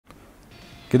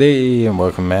Good day and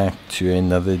welcome back to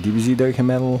another DBZ Dokkan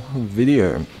Metal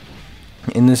video.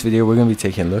 In this video we're going to be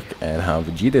taking a look at how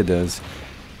Vegeta does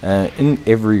in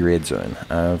every red zone.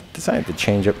 I've decided to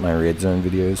change up my red zone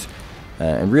videos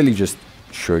and really just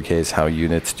showcase how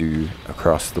units do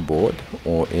across the board,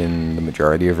 or in the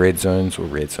majority of red zones, or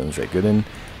red zones they're good in,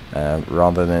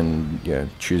 rather than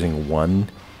choosing one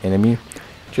enemy.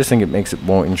 Just think it makes it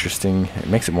more interesting. It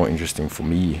makes it more interesting for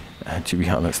me, to be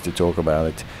honest, to talk about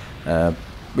it.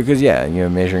 Because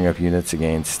measuring up units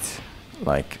against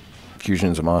like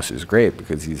Fusion Zamasu is great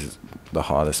because he's the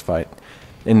hardest fight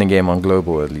in the game on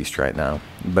global, at least right now.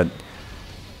 But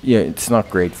yeah, it's not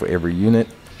great for every unit,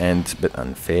 and it's a bit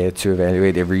unfair to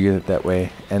evaluate every unit that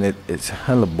way, and it's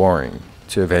hella boring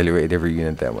to evaluate every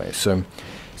unit that way. So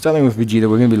starting with Vegeta,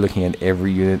 we're going to be looking at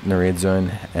every unit in the red zone,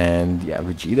 and yeah,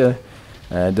 Vegeta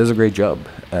does a great job.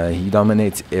 He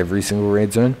dominates every single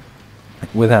red zone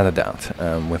without a doubt,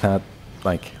 without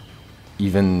like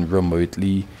even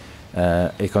remotely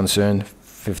a concern.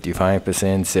 55%,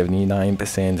 79%,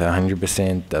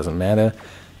 100%, doesn't matter.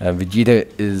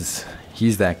 Vegeta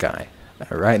he's that guy.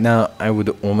 Right now, I would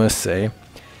almost say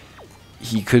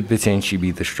he could potentially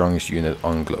be the strongest unit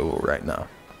on global right now.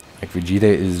 Like, Vegeta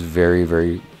is very,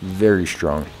 very, very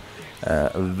strong.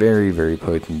 A very, very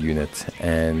potent unit,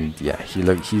 and yeah,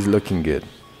 he's looking good.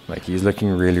 Like, he's looking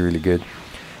really, really good.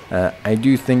 I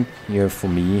do think, for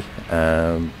me,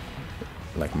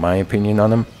 like my opinion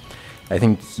on him, I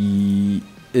think he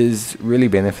is really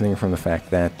benefiting from the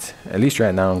fact that, at least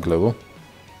right now on global,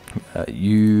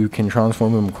 you can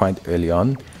transform him quite early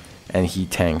on, and he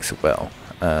tanks well.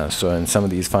 So in some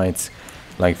of these fights,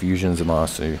 like Fusion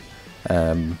Zamasu,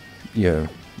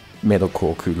 Metal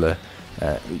Core Cooler,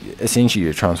 essentially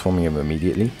you're transforming him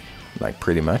immediately, like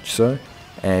pretty much so,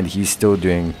 and he's still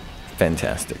doing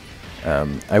fantastic.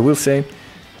 I will say,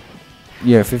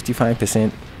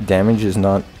 55% damage is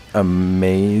not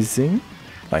amazing.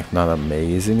 Like, not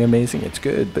amazing, it's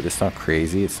good, but it's not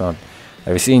crazy. It's not,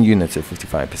 I've seen units at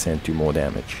 55% do more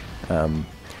damage.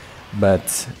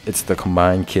 But it's the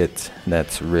combined kit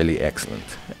that's really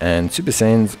excellent. And Super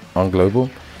Saiyans on global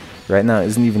right now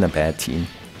isn't even a bad team.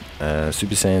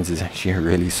 Super Saiyans is actually a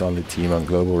really solid team on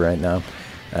global right now.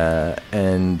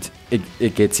 And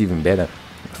it gets even better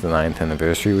with the 9th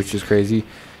anniversary, which is crazy.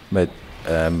 But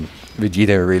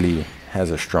Vegeta really has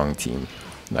a strong team.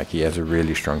 Like, he has a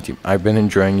really strong team. I've been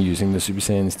enjoying using the Super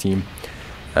Saiyans team.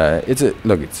 It's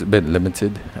a bit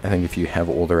limited. I think if you have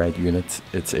all the right units,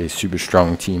 it's a super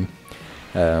strong team,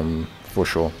 for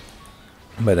sure.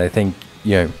 But I think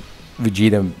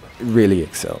Vegeta really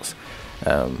excels.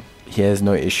 He has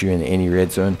no issue in any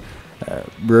red zone.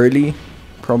 Broly,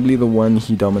 probably the one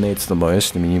he dominates the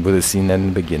most. I mean, you would have seen that in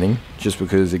the beginning, just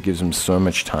because it gives him so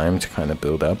much time to kind of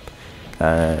build up.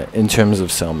 In terms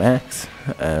of Cell Max,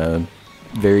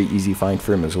 very easy fight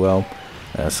for him as well.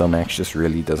 Cell Max just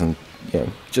really doesn't,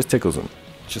 just tickles him.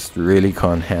 Just really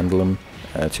can't handle him,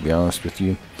 to be honest with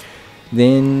you.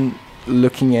 Then,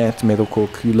 looking at Metal Core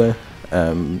Cooler,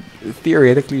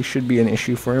 theoretically should be an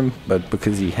issue for him, but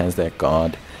because he has that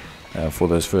guard for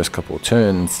those first couple of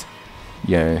turns,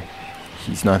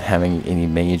 he's not having any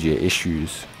major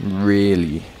issues,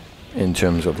 really, in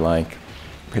terms of, like,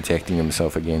 protecting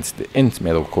himself against the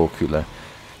Metal Core Cooler.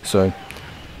 So,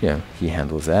 he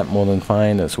handles that more than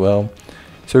fine as well.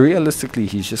 So realistically,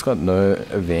 he's just got no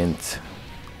event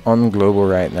on global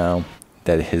right now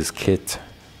that his kit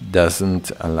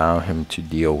doesn't allow him to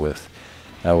deal with,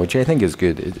 which I think is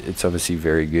good. It's obviously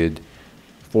very good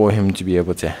for him to be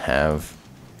able to have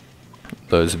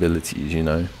those abilities,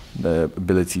 the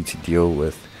ability to deal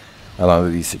with a lot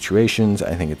of these situations.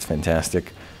 I think it's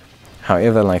fantastic.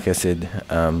 However, like I said,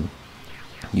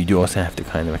 you do also have to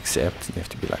kind of accept. You have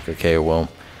to be like, okay, well,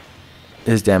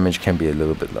 his damage can be a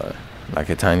little bit low, like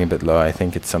a tiny bit low. I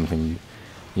think it's something,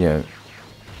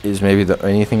 is maybe the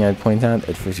only thing I'd point out.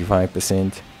 At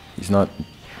 55%, he's not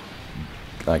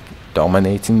like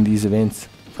dominating these events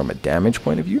from a damage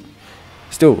point of view.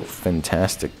 Still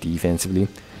fantastic defensively,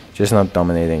 just not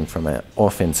dominating from an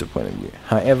offensive point of view.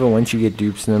 However, once you get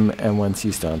dupes in him, and once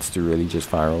he starts to really just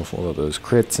fire off all of those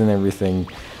crits and everything,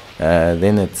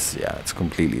 then it's a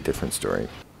completely different story.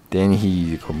 Then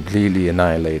he completely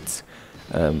annihilates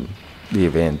the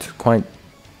event quite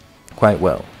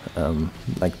well.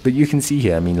 But you can see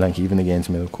here, I mean, like, even against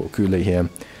Metal Core Cooler here,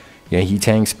 he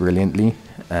tanks brilliantly,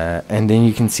 and then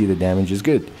you can see the damage is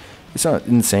good. It's not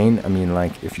insane. I mean,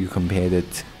 like, if you compared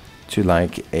it to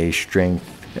like a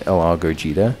strength LR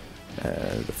Gogeta,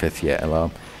 the 5th year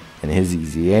LR, and his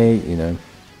EZA,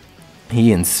 he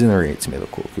incinerates Metal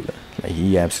Core Cooler. Like,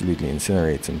 he absolutely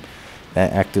incinerates him.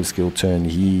 That active skill turn,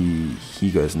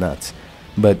 he goes nuts.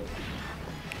 but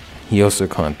he also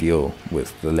can't deal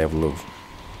with the level of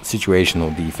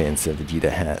situational defense that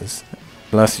Vegeta has.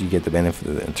 Plus, you get the benefit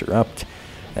of the interrupt.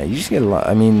 You just get a lot.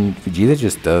 I mean, Vegeta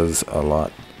just does a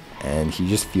lot, and he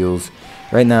just feels,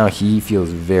 right now, he feels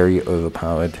very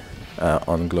overpowered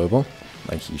on global.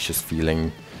 Like, he's just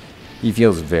feeling, he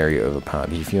feels very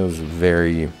overpowered. He feels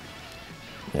very,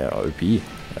 yeah, OP.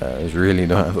 There's really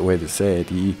no other way to say it.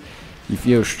 He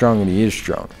feels strong, and he is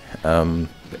strong.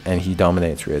 And he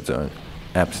dominates red zone.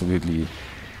 Absolutely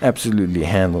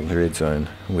handled red zone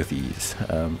with ease.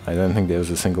 I don't think there was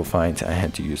a single fight I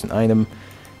had to use an item.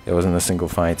 There wasn't a single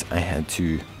fight I had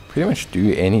to pretty much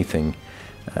do anything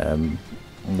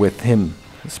with him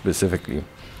specifically.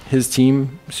 His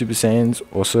team, Super Saiyans,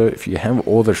 also, if you have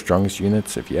all the strongest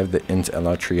units, if you have the Int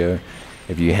LR trio,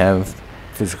 if you have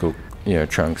physical,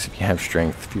 Trunks, if you have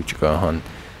strength, Future Gohan,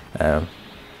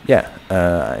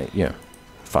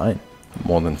 fine,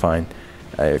 more than fine.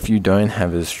 If you don't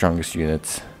have his strongest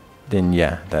units, then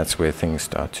yeah, that's where things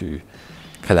start to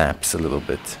collapse a little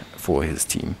bit for his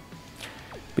team.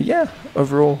 But yeah,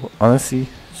 overall, honestly,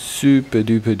 super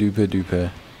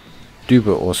duper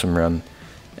awesome run.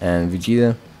 And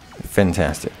Vegeta,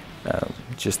 fantastic.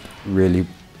 Just really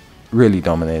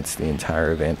dominates the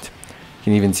entire event. You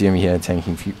can even see him here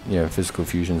tanking physical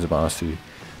fusions of Zamasu.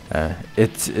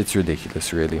 It's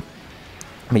ridiculous, really.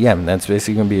 But yeah, that's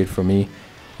basically gonna be it for me.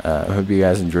 I hope you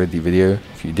guys enjoyed the video.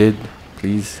 If you did,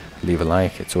 please leave a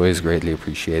like. It's always greatly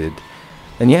appreciated.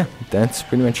 And yeah, that's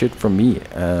pretty much it from me.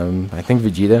 I think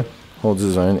Vegeta holds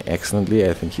his own excellently.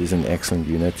 I think he's an excellent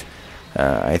unit.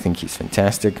 I think he's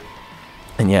fantastic.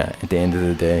 And yeah, at the end of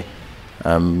the day,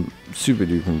 I'm super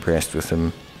duper impressed with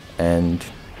him. And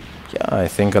yeah, I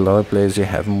think a lot of players who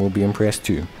have him will be impressed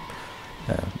too.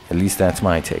 At least that's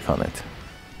my take on it.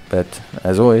 But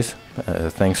as always,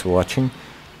 thanks for watching.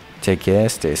 Take care,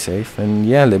 stay safe, and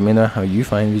yeah, let me know how you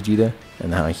find Vegeta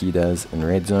and how he does in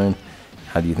Red Zone.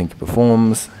 How do you think he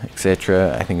performs,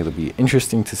 etc. I think it'll be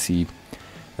interesting to see.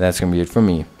 That's going to be it from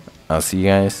me. I'll see you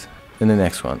guys in the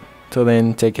next one. Till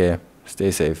then, take care, stay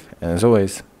safe, and as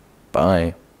always,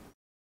 bye.